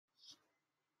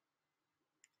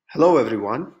Hello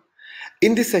everyone.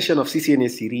 In this session of CCNA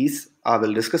series, I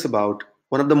will discuss about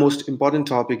one of the most important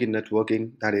topic in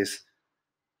networking, that is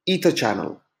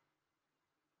EtherChannel.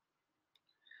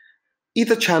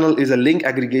 EtherChannel is a link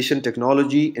aggregation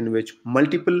technology in which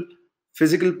multiple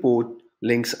physical port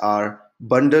links are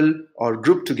bundled or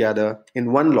grouped together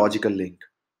in one logical link.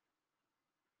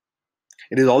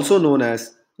 It is also known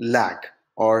as LAC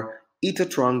or Ether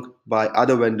trunk by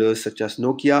other vendors such as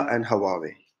Nokia and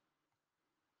Huawei.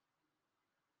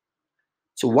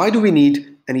 So why do we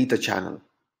need an EtherChannel?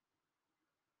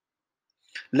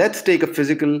 Let's take a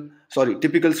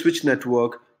typical switch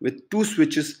network with two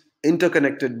switches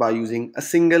interconnected by using a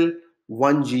single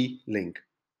 1G link.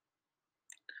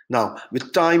 Now,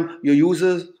 with time, your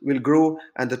users will grow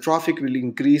and the traffic will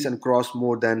increase and cross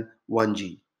more than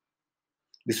 1G.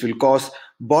 This will cause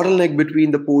bottleneck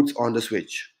between the ports on the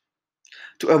switch.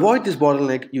 To avoid this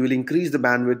bottleneck, you will increase the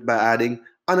bandwidth by adding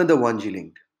another 1G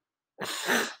link.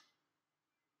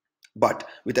 But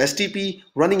with STP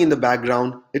running in the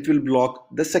background, it will block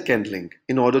the second link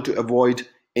in order to avoid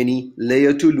any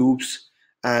layer 2 loops,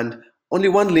 and only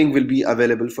one link will be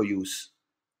available for use,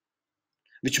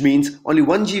 which means only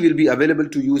 1G will be available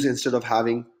to use instead of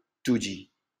having 2G.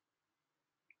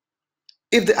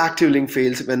 If the active link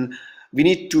fails, when we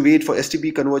need to wait for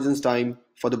STP convergence time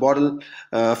for the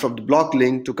from the block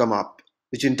link to come up,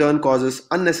 which in turn causes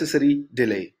unnecessary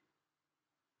delay.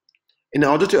 In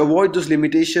order to avoid this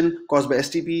limitation caused by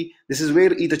STP, this is where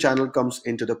EtherChannel comes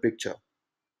into the picture.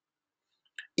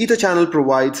 EtherChannel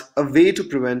provides a way to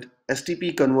prevent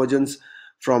STP convergence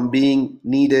from being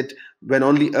needed when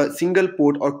only a single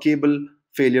port or cable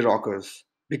failure occurs,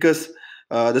 because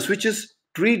the switches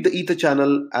treat the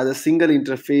EtherChannel as a single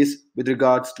interface with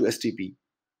regards to STP.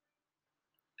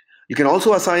 You can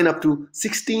also assign up to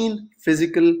 16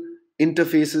 physical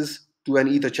interfaces to an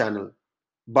EtherChannel,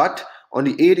 but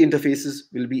only 8 interfaces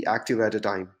will be active at a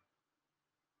time.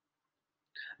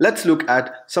 Let's look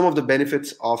at some of the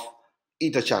benefits of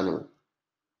EtherChannel.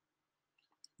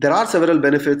 There are several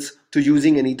benefits to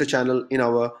using an EtherChannel in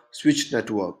our switched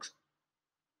networks.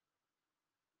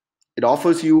 It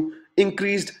offers you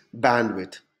increased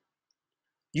bandwidth.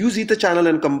 Use EtherChannel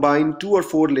and combine 2 or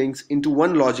 4 links into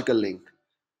one logical link.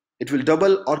 It will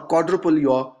double or quadruple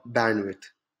your bandwidth.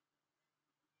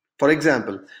 For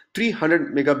example,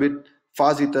 300 megabit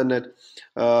fast Ethernet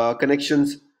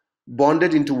connections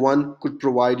bonded into one could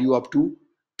provide you up to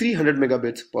 300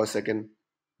 megabits per second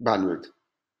bandwidth.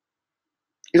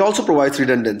 It also provides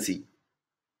redundancy.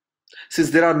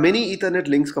 Since there are many Ethernet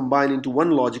links combined into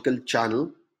one logical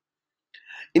channel,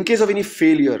 in case of any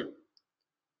failure,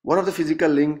 one of the physical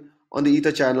link on the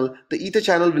Ether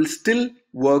channel will still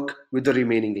work with the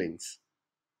remaining links.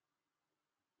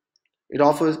 It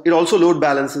also load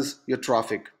balances your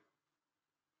traffic.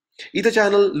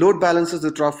 EtherChannel load balances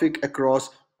the traffic across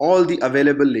all the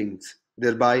available links,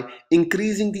 thereby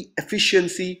increasing the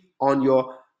efficiency on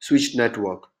your switched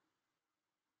network.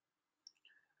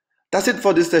 That's it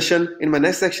for this session. In my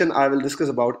next section, I will discuss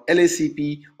about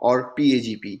LACP or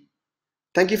PAGP.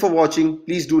 Thank you for watching.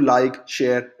 Please do like,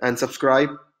 share, and subscribe.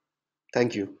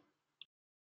 Thank you.